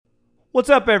What's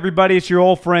up, everybody? It's your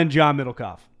old friend, John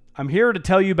Middlecoff. I'm here to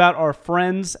tell you about our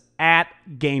friends at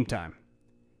Game Time.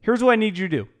 Here's what I need you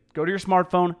to do. Go to your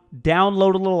smartphone,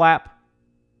 download a little app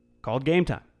called Game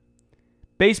Time.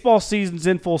 Baseball season's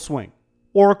in full swing.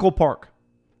 Oracle Park.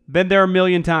 Been there a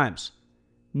million times.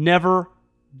 Never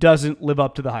doesn't live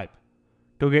up to the hype.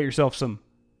 Go get yourself some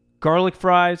garlic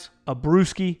fries, a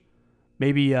brewski,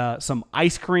 maybe some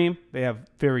ice cream. They have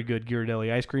very good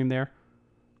Ghirardelli ice cream there.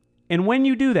 And when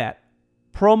you do that,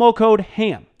 promo code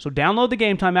HAM. So download the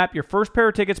Game Time app. Your first pair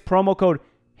of tickets, promo code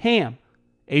HAM,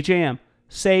 H-A-M,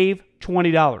 save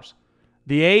 $20.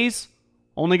 The A's,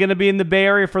 only going to be in the Bay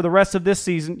Area for the rest of this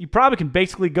season. You probably can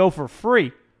basically go for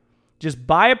free. Just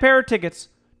buy a pair of tickets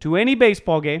to any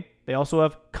baseball game. They also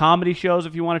have comedy shows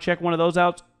if you want to check one of those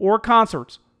out, or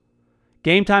concerts.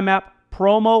 Game Time app,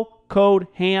 promo code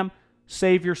HAM,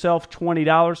 save yourself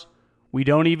 $20. We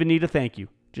don't even need a thank you.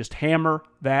 Just hammer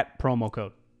that promo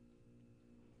code.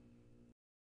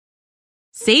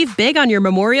 Save big on your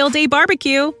Memorial Day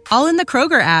barbecue, all in the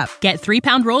Kroger app. Get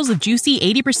 3-pound rolls of juicy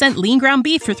 80% lean ground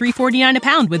beef for $3.49 a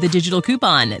pound with a digital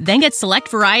coupon. Then get select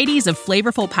varieties of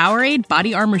flavorful Powerade,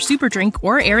 Body Armor Super Drink,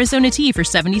 or Arizona tea for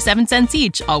 77 cents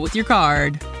each, all with your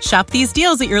card. Shop these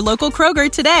deals at your local Kroger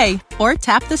today, or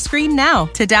tap the screen now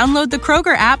to download the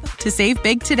Kroger app to save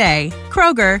big today.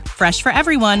 Kroger, fresh for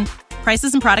everyone.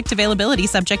 Prices and product availability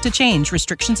subject to change.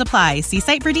 Restrictions apply. See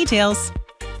site for details.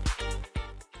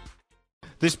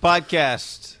 This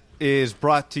podcast is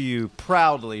brought to you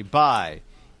proudly by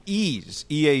Eaze,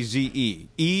 E-A-Z-E,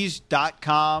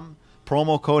 Eaze.com,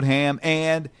 promo code HAM,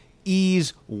 and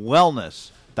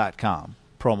EazeWellness.com,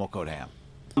 promo code HAM.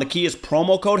 The key is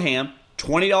promo code HAM,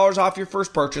 $20 off your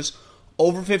first purchase,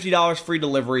 over $50 free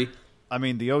delivery. I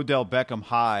mean, the Odell Beckham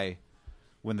high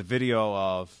when the video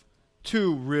of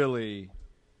two really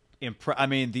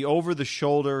the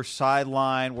over-the-shoulder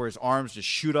sideline where his arms just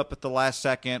shoot up at the last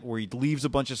second, where he leaves a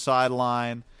bunch of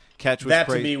sideline catch was that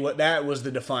crazy. To me, that was the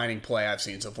defining play I've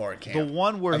seen so far in camp. The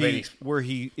one where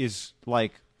he is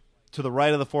like to the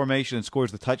right of the formation and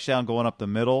scores the touchdown going up the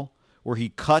middle, where he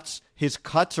cuts. His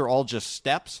cuts are all just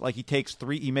steps. Like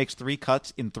he makes 3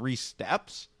 cuts in 3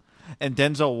 steps, and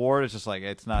Denzel Ward is just like,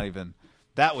 it's not even.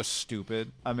 That was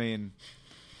stupid. I mean,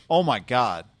 oh my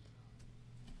God.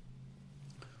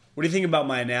 What do you think about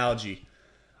my analogy?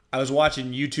 I was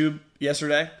watching YouTube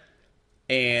yesterday,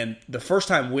 and the first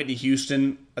time Whitney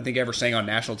Houston, I think, ever sang on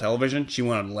national television, she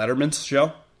went on Letterman's show.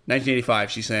 1985,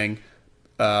 she sang,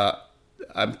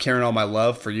 I'm Carrying All My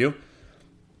Love for You.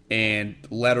 And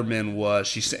Letterman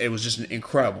it was just an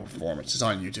incredible performance. It's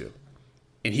on YouTube.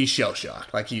 And he's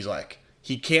shell-shocked.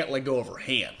 He can't let go of her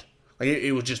hand.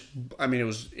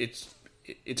 It's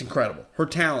incredible. Her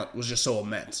talent was just so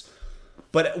immense.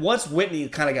 But once Whitney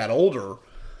kind of got older,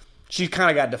 she kind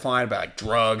of got defined by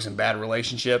drugs and bad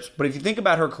relationships. But if you think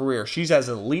about her career, she's as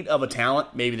elite of a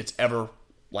talent maybe that's ever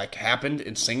happened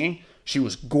in singing. She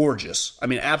was gorgeous. I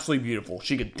mean, absolutely beautiful.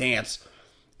 She could dance.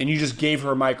 And you just gave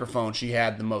her a microphone. She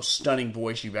had the most stunning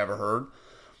voice you've ever heard.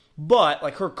 But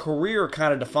her career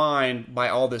kind of defined by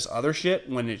all this other shit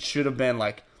when it should have been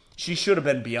she should have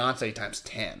been Beyonce times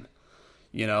 10,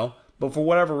 you know? But for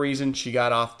whatever reason, she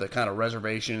got off the kind of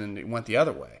reservation and it went the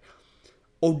other way.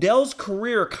 Odell's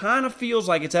career kind of feels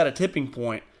like it's at a tipping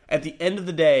point. At the end of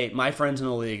the day, my friends in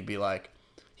the league be like,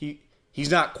 he's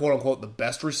not quote-unquote the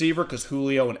best receiver because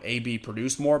Julio and AB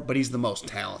produce more, but he's the most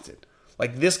talented.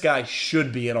 This guy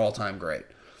should be an all-time great.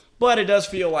 But it does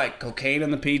feel like cocaine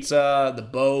in the pizza, the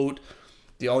boat,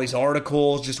 all these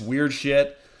articles, just weird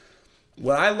shit.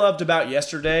 What I loved about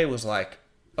yesterday was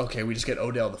okay, we just get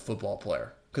Odell the football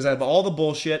player. Because out of all the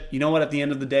bullshit, you know what at the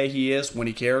end of the day he is when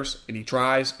he cares and he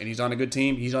tries and he's on a good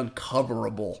team? He's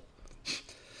uncoverable.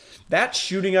 That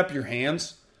shooting up your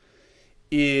hands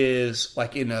is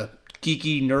in a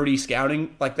geeky, nerdy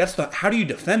scouting. How do you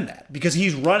defend that? Because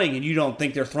he's running and you don't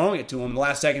think they're throwing it to him. The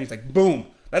last second he's boom,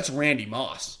 that's Randy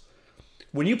Moss.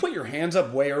 When you put your hands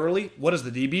up way early, what does the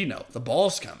DB know? The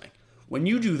ball's coming. When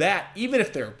you do that, even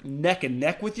if they're neck and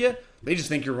neck with you, they just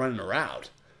think you're running a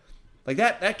route.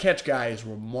 That catch guy is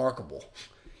remarkable.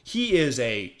 He is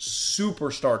a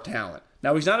superstar talent.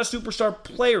 Now, he's not a superstar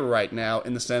player right now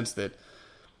in the sense that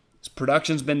his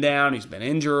production's been down, he's been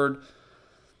injured,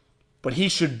 but he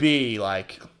should be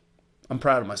I'm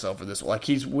proud of myself for this.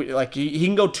 He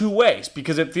can go 2 ways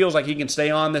because it feels like he can stay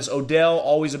on this Odell,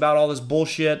 always about all this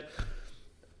bullshit,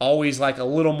 always a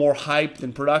little more hype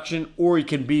than production, or he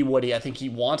can be what I think he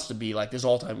wants to be, this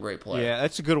all-time great player. Yeah,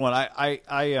 that's a good one.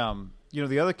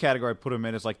 The other category I put him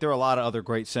in is there are a lot of other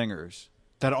great singers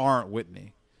that aren't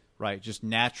Whitney, right? Just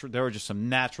natural. There are just some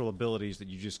natural abilities that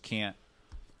you just can't.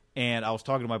 And I was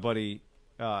talking to my buddy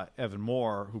Evan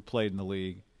Moore, who played in the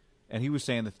league, and he was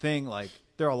saying the thing, like,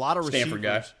 there are a lot of Stanford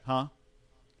receivers. guy. Huh?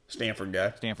 Stanford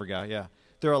guy, Yeah.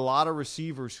 There are a lot of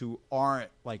receivers who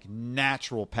aren't, like,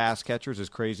 natural pass catchers, as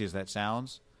crazy as that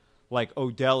sounds. Like,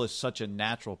 Odell is such a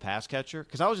natural pass catcher.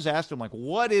 Because I was just asking him, like,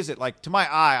 what is it? Like, to my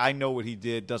eye, I know what he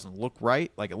did doesn't look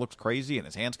right. Like, it looks crazy, and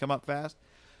his hands come up fast.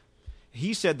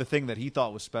 He said the thing that he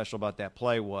thought was special about that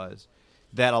play was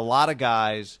that a lot of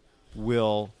guys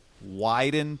will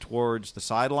widen towards the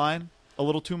sideline a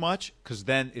little too much because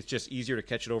then it's just easier to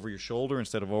catch it over your shoulder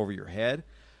instead of over your head.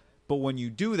 But when you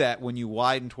do that, when you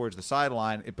widen towards the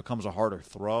sideline, it becomes a harder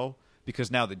throw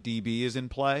because now the DB is in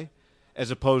play,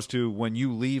 as opposed to when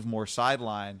you leave more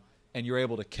sideline and you're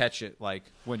able to catch it, like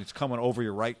when it's coming over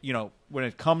your right, when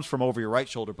it comes from over your right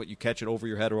shoulder, but you catch it over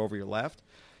your head or over your left.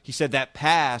 He said that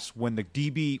pass, when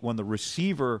the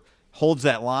receiver holds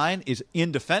that line, is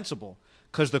indefensible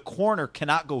because the corner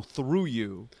cannot go through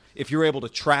you if you're able to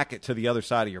track it to the other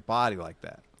side of your body like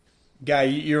that. Guy,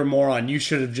 you're a moron. You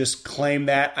should have just claimed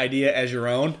that idea as your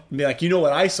own and be like, you know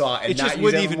what I saw, and it not just use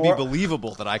wouldn't Evan even Moore. be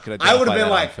believable that I could identify I would have been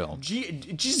that like, on film.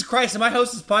 Jesus Christ, am I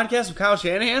hosting this podcast with Kyle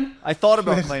Shanahan? I thought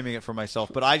about claiming it for myself,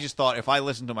 but I just thought if I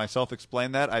listened to myself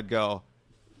explain that, I'd go,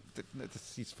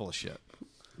 he's full of shit.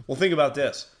 Well, think about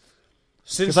this.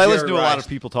 Because I listen to a lot of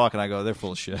people talk, and I go, they're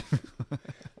full of shit.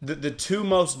 The two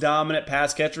most dominant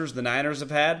pass catchers the Niners have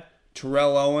had,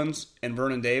 Terrell Owens and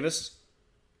Vernon Davis,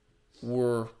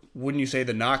 were, wouldn't you say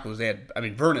the knock was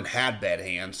Vernon had bad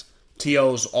hands.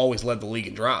 T.O.'s always led the league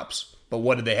in drops. But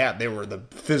what did they have? They were the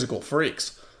physical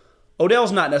freaks.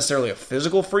 Odell's not necessarily a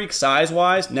physical freak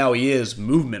size-wise. Now he is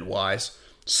movement-wise.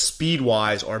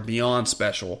 Speed-wise are beyond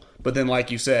special. But then, like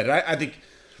you said, I think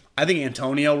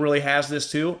Antonio really has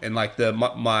this too. And like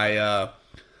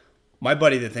my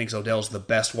buddy that thinks Odell's the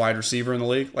best wide receiver in the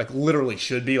league, like literally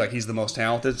should be, like he's the most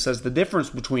talented, says the difference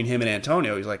between him and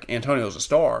Antonio, he's like, Antonio's a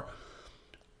star.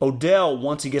 Odell,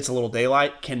 once he gets a little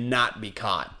daylight, cannot be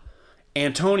caught.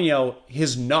 Antonio,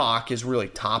 his knock is really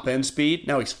top-end speed.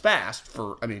 Now he's fast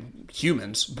for,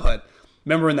 humans, but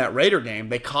remember in that Raider game,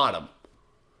 they caught him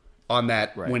on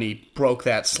that when he broke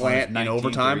that slant in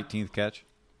overtime. 18th catch.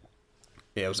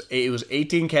 Yeah, it was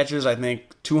 18 catches, I think,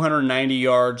 290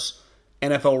 yards,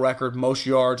 NFL record, most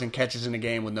yards and catches in a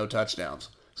game with no touchdowns.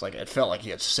 It's like it felt like he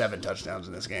had 7 touchdowns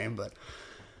in this game, but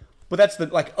that's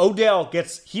Odell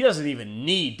he doesn't even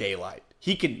need daylight.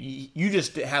 You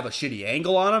just have a shitty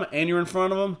angle on him and you're in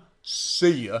front of him.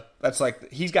 See ya. That's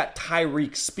like he's got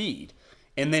Tyreek speed,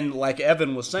 and then like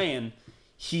Evan was saying,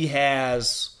 he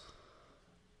has.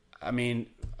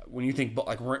 When you think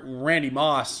like Randy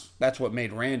Moss, that's what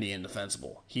made Randy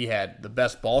indefensible. He had the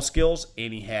best ball skills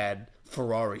and he had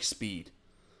Ferrari speed,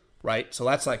 right? So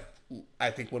that's like,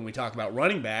 I think when we talk about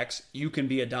running backs, you can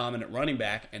be a dominant running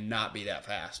back and not be that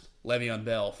fast. Le'Veon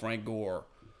Bell, Frank Gore,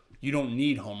 you don't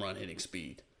need home run hitting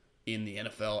speed in the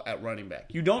NFL at running back.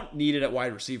 You don't need it at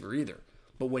wide receiver either.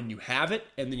 But when you have it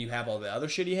and then you have all the other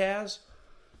shit he has,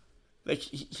 like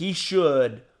he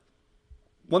should.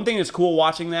 One thing that's cool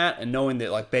watching that and knowing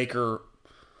that like Baker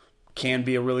can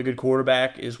be a really good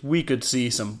quarterback is we could see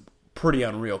some pretty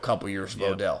unreal couple years of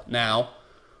Odell. Now,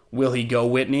 will he go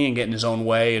Whitney and get in his own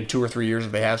way in 2 or 3 years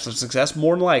if they have some success?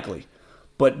 More than likely.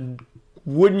 But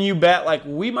wouldn't you bet like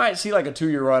we might see like a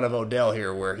 2-year run of Odell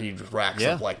here where he racks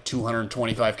up like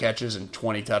 225 catches and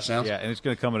 20 touchdowns? Yeah, and it's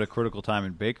going to come at a critical time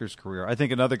in Baker's career. I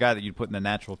think another guy that you'd put in the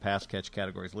natural pass catch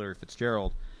category is Larry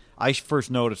Fitzgerald. I first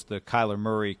noticed the Kyler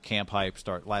Murray camp hype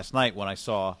start last night when I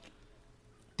saw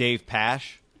Dave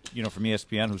Pasch, from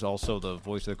ESPN, who's also the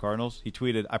voice of the Cardinals. He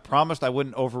tweeted, "I promised I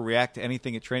wouldn't overreact to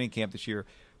anything at training camp this year,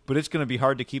 but it's going to be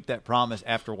hard to keep that promise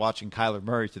after watching Kyler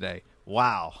Murray today."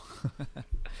 Wow.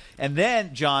 And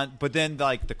then, John,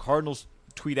 like the Cardinals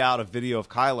tweet out a video of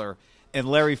Kyler, and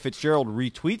Larry Fitzgerald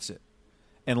retweets it.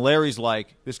 And Larry's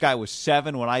like, "This guy was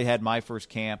 7 when I had my first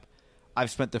camp. I've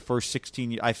spent those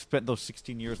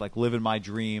 16 years like living my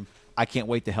dream. I can't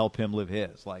wait to help him live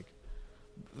his." Like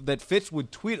that Fitz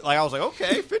would tweet. Like I was like,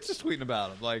 okay, Fitz is tweeting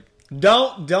about him. Like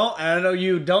don't. I know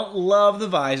you don't love the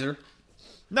visor.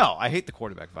 No, I hate the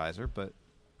quarterback visor, but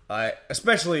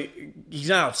especially he's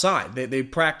not outside. They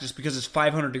practice because it's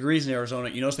 500 degrees in Arizona.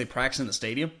 You notice they practice in the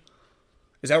stadium.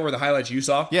 Is that where the highlights you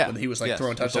saw? Yeah, when he was like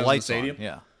throwing touchdowns in the stadium.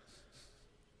 Yeah,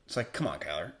 it's like, come on,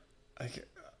 Kyler.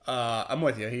 I'm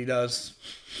with you. He does.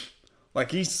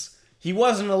 Like he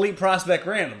wasn't an elite prospect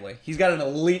randomly. He's got an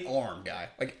elite arm, guy.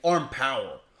 Like arm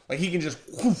power. Like he can just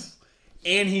whoof,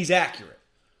 and he's accurate.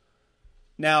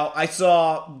 Now I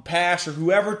saw Pasch or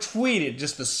whoever tweeted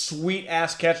just the sweet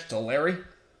ass catch to Larry.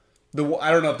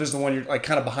 I don't know if this is the one you're like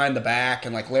kind of behind the back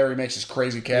and like Larry makes his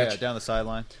crazy catch. Yeah, down the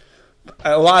sideline.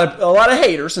 a lot of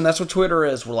haters, and that's what Twitter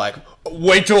is. We're like,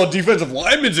 wait till a defensive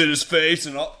lineman's in his face,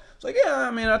 and all. It's like, yeah,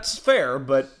 I mean that's fair,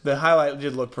 but the highlight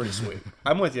did look pretty sweet.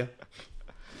 I'm with you.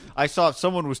 I saw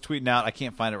someone was tweeting out. I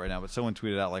can't find it right now, but someone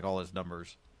tweeted out like all his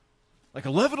numbers, like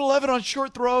 11-11 on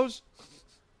short throws.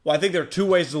 Well, I think there are two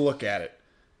ways to look at it.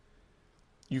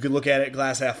 You could look at it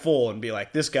glass half full and be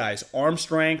like, this guy's arm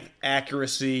strength,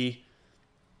 accuracy,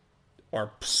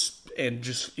 and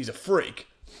just he's a freak,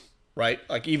 right?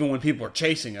 Like even when people are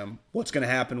chasing him, what's going to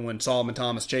happen when Solomon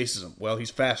Thomas chases him? Well,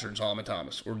 he's faster than Solomon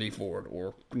Thomas or Dee Ford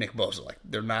or Nick Bosa. Like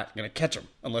they're not going to catch him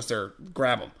unless they're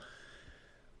grab him.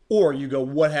 Or you go,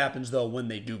 what happens though when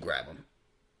they do grab him?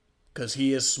 Because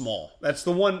he is small. That's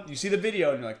the one. You see the video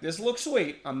and you're like, this looks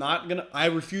sweet. I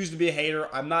refuse to be a hater.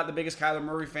 I'm not the biggest Kyler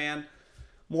Murray fan.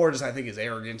 More just, I think, his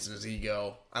arrogance and his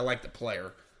ego. I like the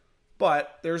player.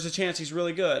 But there's a chance he's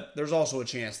really good. There's also a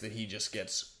chance that he just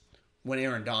gets, when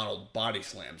Aaron Donald body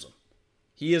slams him.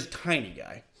 He is a tiny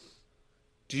guy.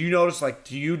 Do you notice,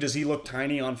 does he look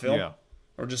tiny on film? Yeah.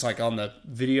 Or just like on the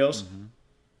videos? Mm-hmm.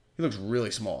 He looks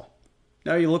really small.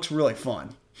 Now he looks really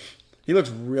fun. He looks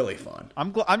really fun.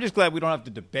 I'm just glad we don't have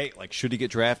to debate, like, should he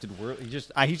get drafted?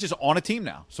 He's just on a team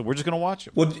now, so we're just going to watch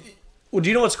him. Well, do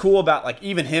you know what's cool about, like,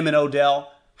 even him and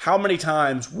Odell? How many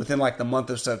times within, like, the month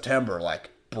of September,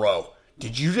 like, bro,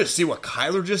 did you just see what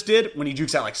Kyler just did when he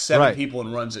jukes out, like, 7 people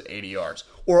and runs at 80 yards?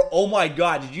 Or, oh, my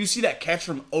God, did you see that catch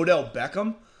from Odell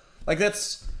Beckham? Like,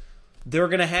 they're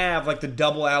going to have, like, the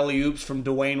double alley-oops from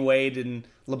Dwayne Wade and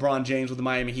LeBron James with the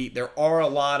Miami Heat. There are a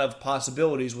lot of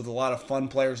possibilities with a lot of fun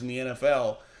players in the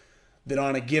NFL that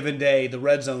on a given day, the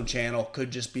Red Zone channel could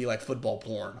just be like football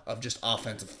porn of just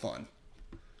offensive fun,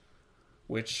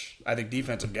 which I think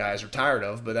defensive guys are tired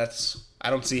of, but I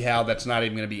don't see how that's not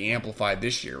even going to be amplified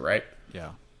this year, right?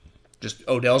 Yeah. Just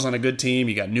Odell's on a good team.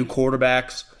 You got new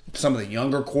quarterbacks. Some of the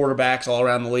younger quarterbacks all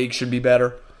around the league should be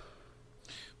better.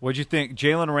 What'd you think?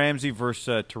 Jalen Ramsey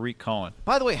versus Tariq Cohen.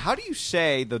 By the way, how do you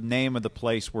say the name of the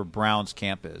place where Brown's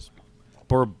camp is?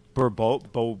 Borbos?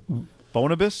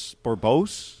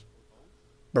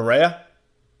 Berea?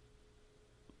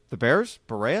 The Bears?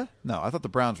 Berea? No, I thought the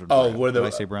Browns were. Oh, Berea. Did I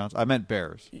say Browns? I meant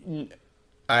Bears.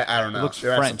 I don't know. It looks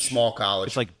They're French. At some small college.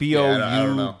 It's like I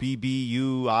don't know.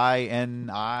 BOUBBUINIS.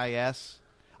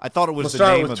 I thought it was Let's the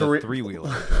start name with of the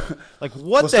three-wheeler. Like,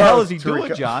 what Let's the start hell with is he Tariq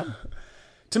doing, John?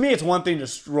 To me, it's one thing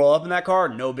to roll up in that car,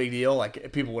 no big deal.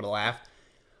 Like, people would have laughed.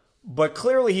 But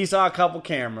clearly, he saw a couple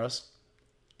cameras.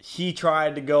 He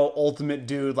tried to go ultimate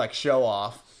dude, like show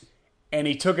off. And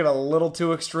he took it a little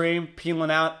too extreme,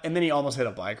 peeling out, and then he almost hit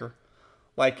a biker.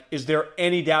 Like, is there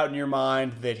any doubt in your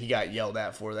mind that he got yelled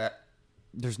at for that?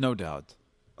 There's no doubt.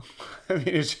 I mean,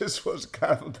 it just was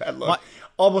kind of a bad look.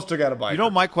 Almost took out a biker. You know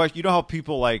my question? You know how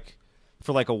people, like,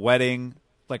 for like a wedding,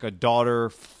 like a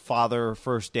daughter-father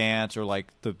first dance, or like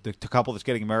the couple that's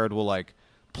getting married will like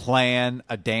plan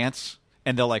a dance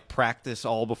and they'll like practice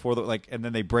all before and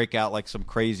then they break out like some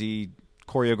crazy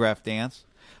choreographed dance.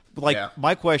 Like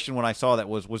My question when I saw that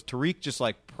was Tariq just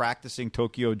like practicing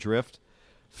Tokyo Drift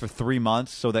for 3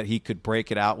 months so that he could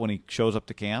break it out when he shows up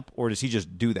to camp, or does he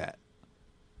just do that?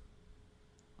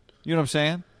 You know what I'm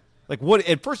saying? Like what?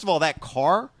 And first of all, that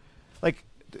car, like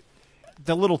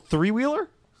the little three-wheeler.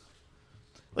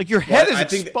 Like, your head is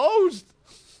exposed.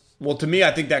 Well, to me,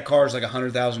 I think that car is like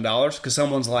 $100,000 because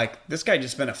someone's like, this guy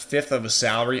just spent a fifth of his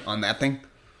salary on that thing.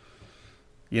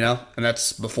 You know? And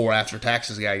that's before after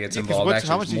taxes guy gets involved.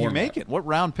 How much did he make it? What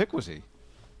round pick was he?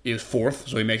 He was fourth,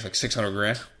 so he makes like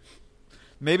 $600,000.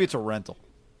 Maybe it's a rental.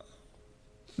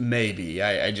 Maybe.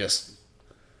 It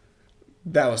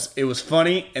was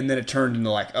funny, and then it turned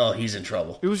into like, oh, he's in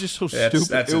trouble. It was just so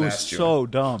stupid. It was so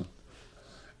dumb.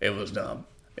 It was dumb.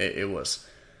 It was.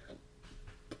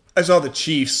 I saw the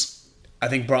Chiefs, I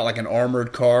think, brought like an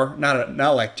armored car, not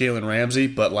like Jalen Ramsey,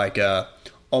 but like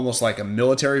almost like a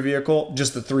military vehicle.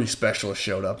 Just the 3 specialists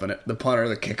showed up in it: the punter,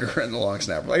 the kicker, and the long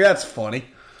snapper. Like, that's funny.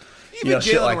 Even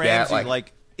shit like Ramsey, that.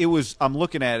 Like it was. I'm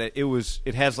looking at it. It's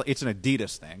an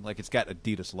Adidas thing. Like, it's got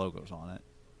Adidas logos on it.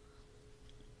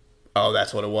 Oh,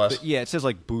 that's what it was. But yeah, it says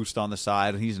like Boost on the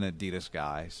side, and he's an Adidas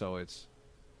guy, so it's.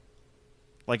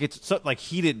 Like,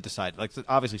 he didn't decide. Like,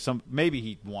 obviously, maybe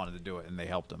he wanted to do it and they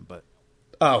helped him, but.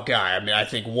 Oh, guy, I mean, I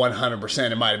think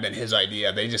 100% it might have been his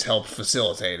idea. They just helped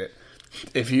facilitate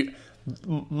it.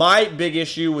 My big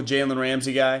issue with Jalen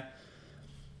Ramsey guy,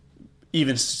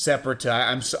 even separate to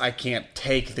I can't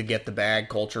take the get the bag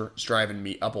culture. It's driving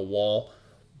me up a wall.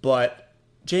 But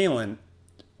Jalen,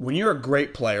 when you're a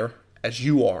great player, as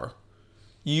you are,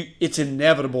 it's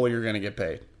inevitable you're going to get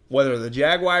paid. Whether the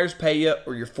Jaguars pay you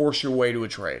or you force your way to a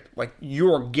trade. Like,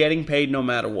 you are getting paid no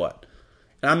matter what.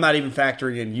 And I'm not even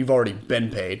factoring in you've already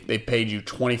been paid. They paid you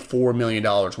 $24 million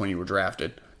when you were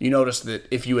drafted. You notice that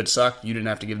if you had sucked, you didn't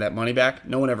have to give that money back?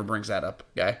 No one ever brings that up,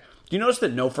 guy. Do you notice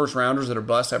that no first-rounders that are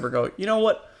busts ever go, you know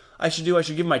what I should do? I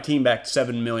should give my team back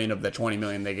 $7 million of the $20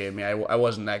 million they gave me. I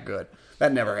wasn't that good.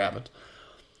 That never happened.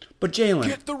 But Jalen,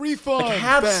 Get the refund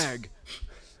bag.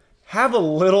 Have a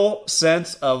little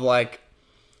sense of, like,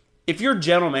 if your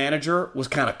general manager was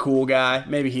kind of cool guy,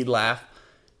 maybe he'd laugh.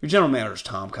 Your general manager's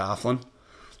Tom Coughlin.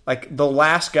 Like, the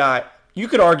last guy, you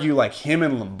could argue, like, him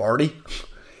and Lombardi.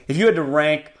 If you had to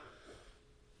rank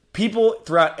people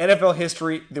throughout NFL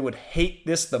history that would hate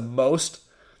this the most,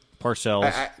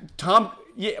 Parcells. Tom,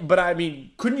 yeah, but I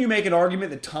mean, couldn't you make an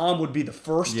argument that Tom would be the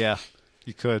first? Yeah,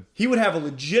 you could. He would have a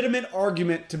legitimate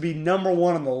argument to be number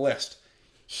one on the list.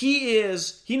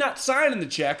 He's not signing the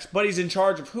checks, but he's in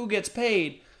charge of who gets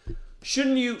paid.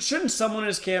 Shouldn't someone in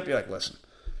his camp be like, listen,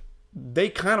 they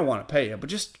kind of want to pay you, but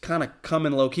just kind of come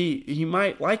in low key. He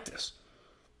might like this.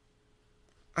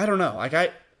 I don't know. Like,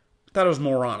 I thought it was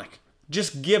moronic.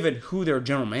 Just given who their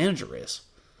general manager is.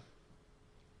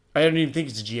 I don't even think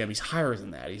he's a GM. He's higher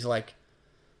than that. He's like,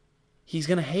 he's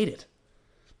going to hate it.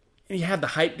 And you have the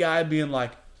hype guy being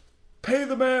like, pay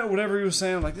the man, whatever he was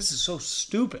saying. Like, this is so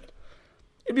stupid.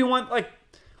 It'd be one, like,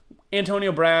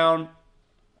 Antonio Brown.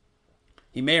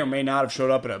 He may or may not have showed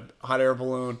up in a hot air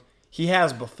balloon. He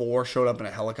has before showed up in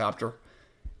a helicopter.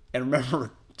 And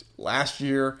remember, last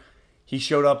year, he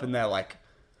showed up in that, like,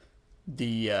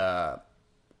 the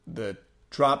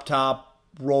drop top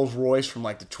Rolls Royce from,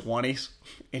 like, the 20s.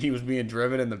 And he was being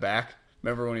driven in the back.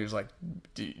 Remember when he was like,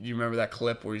 do you remember that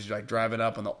clip where he's, like, driving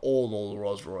up in the old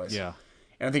Rolls Royce? Yeah.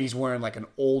 And I think he's wearing, like, an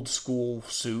old school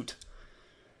suit.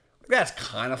 That's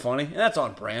kind of funny, and that's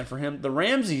on brand for him. The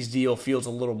Ramses deal feels a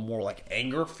little more like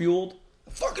anger-fueled.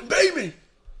 Fucking baby!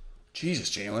 Jesus,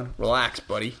 Jalen. Relax,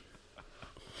 buddy.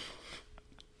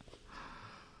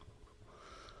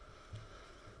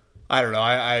 I don't know.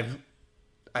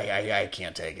 I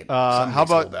can't take it. How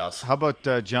about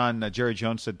Jerry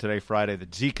Jones said today, Friday,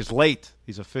 that Zeke is late.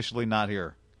 He's officially not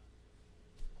here.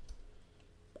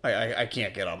 I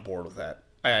can't get on board with that.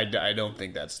 I don't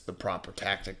think that's the proper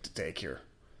tactic to take here.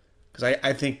 Because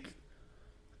I think,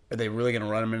 are they really going to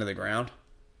run him into the ground?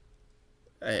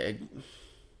 I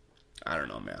don't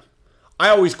know, man. I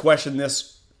always question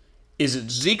this. Is it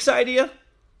Zeke's idea?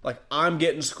 Like, I'm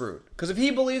getting screwed. Because if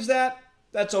he believes that,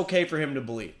 that's okay for him to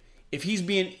believe. If he's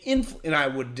being and I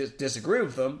would disagree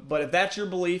with him, but if that's your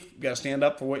belief, you got to stand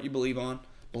up for what you believe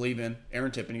in.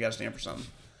 Aaron Tippin, you got to stand for something.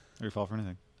 Or you fall for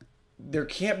anything. There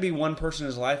can't be one person in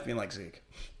his life being like Zeke.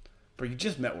 But you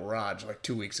just met with Raj like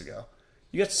 2 weeks ago.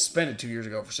 You got suspended 2 years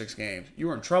ago for 6 games. You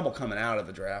were in trouble coming out of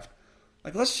the draft.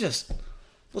 Like, let's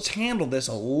handle this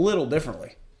a little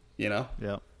differently, you know?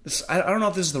 Yeah. I don't know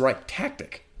if this is the right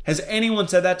tactic. Has anyone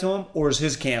said that to him, or is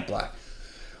his camp like,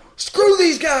 screw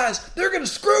these guys! They're going to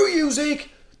screw you,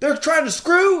 Zeke! They're trying to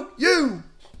screw you!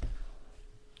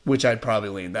 Which I'd probably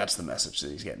lean that's the message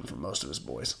that he's getting from most of his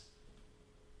boys.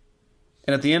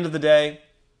 And at the end of the day,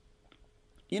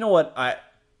 you know what?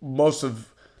 Most of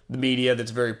the media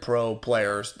that's very pro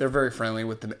players, they're very friendly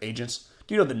with the agents.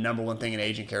 Do you know the number one thing an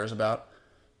agent cares about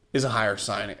is a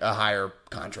higher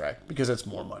contract, because it's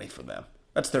more money for them.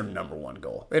 That's their number one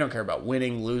goal. They don't care about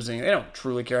winning, losing. They don't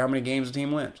truly care how many games the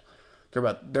team wins. They care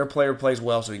about their player plays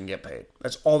well so he can get paid.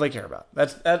 That's all they care about.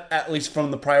 That's at least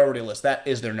from the priority list. That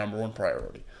is their number one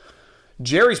priority.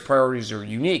 Jerry's priorities are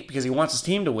unique because he wants his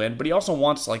team to win, but he also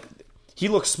wants, like, he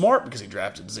looks smart because he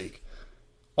drafted Zeke.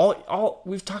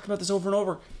 We've talked about this over and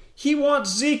over. He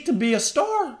wants Zeke to be a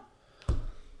star.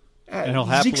 And he'll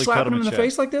happily Zeke slapping cut him in the check.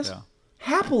 face like this? Yeah.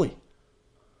 Happily.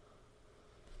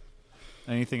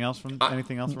 Anything else around the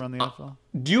NFL?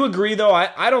 Do you agree, though?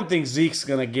 I don't think Zeke's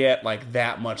going to get, like,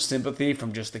 that much sympathy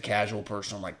from just the casual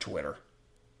person on, like, Twitter.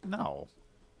 No.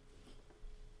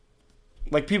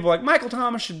 Like, people like Michael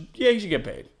Thomas he should get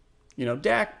paid. You know,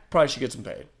 Dak probably should get some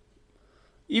paid.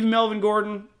 Even Melvin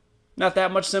Gordon, not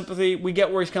that much sympathy. We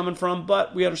get where he's coming from,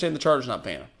 but we understand the Chargers not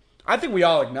paying him. I think we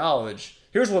all acknowledge,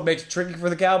 here's what makes it tricky for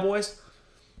the Cowboys.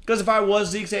 Because if I was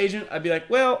Zeke's agent, I'd be like,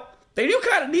 well, they do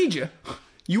kind of need you.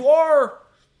 You are,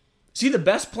 see, the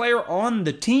best player on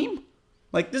the team?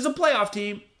 Like, this is a playoff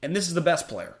team, and this is the best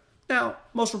player. Now,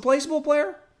 most replaceable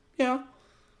player? Yeah.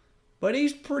 But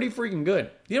he's pretty freaking good.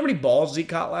 You know how many balls Zeke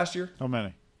caught last year? How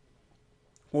many?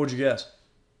 What would you guess?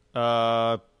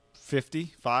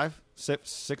 55?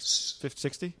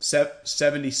 60?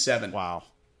 77. Wow.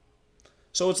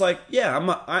 So it's like, yeah,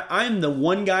 I'm the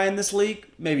one guy in this league,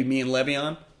 maybe me and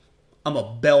Le'Veon. I'm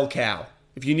a bell cow.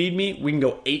 If you need me, we can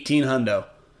go 18 hundo.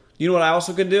 You know what I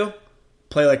also could do?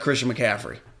 Play like Christian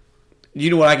McCaffrey. You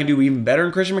know what I can do even better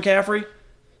than Christian McCaffrey?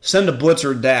 Send a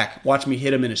blitzer to Dak. Watch me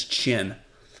hit him in his chin.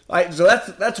 So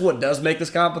that's what does make this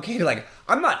complicated. Like,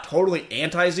 I'm not totally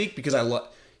anti-Zeke because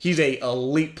he's a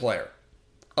elite player.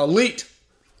 Elite.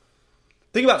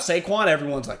 Think about Saquon.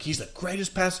 Everyone's like, he's the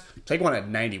greatest pass. Saquon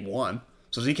had 91,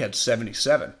 so Zeke had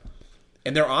 77.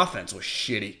 And their offense was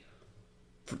shitty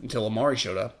until Amari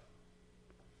showed up.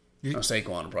 Now,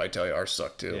 Saquon will probably tell you ours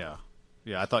sucked too.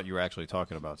 Yeah. I thought you were actually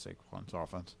talking about Saquon's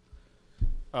offense.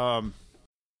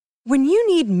 When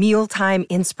you need mealtime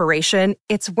inspiration,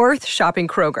 it's worth shopping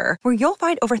Kroger, where you'll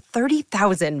find over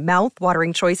 30,000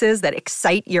 mouth-watering choices that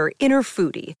excite your inner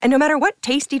foodie. And no matter what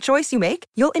tasty choice you make,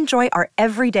 you'll enjoy our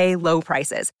everyday low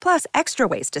prices, plus extra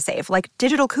ways to save, like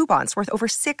digital coupons worth over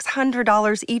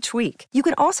 $600 each week. You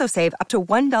can also save up to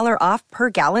 $1 off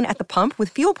per gallon at the pump with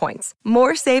fuel points.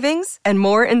 More savings and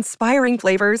more inspiring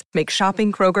flavors make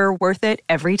shopping Kroger worth it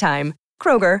every time.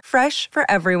 Kroger, fresh for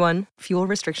everyone. Fuel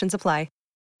restrictions apply.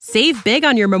 Save big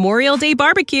on your Memorial Day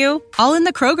barbecue, all in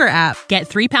the Kroger app. Get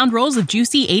 3-pound rolls of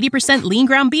juicy 80% lean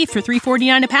ground beef for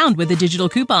 $3.49 a pound with a digital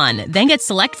coupon. Then get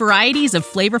select varieties of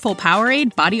flavorful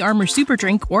Powerade, Body Armor Super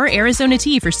Drink, or Arizona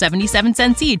tea for 77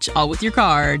 cents each, all with your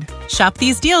card. Shop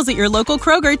these deals at your local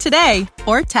Kroger today,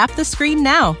 or tap the screen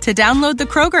now to download the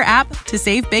Kroger app to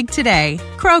save big today.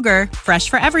 Kroger, fresh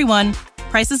for everyone.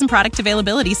 Prices and product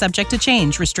availability subject to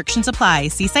change. Restrictions apply.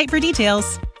 See site for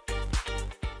details.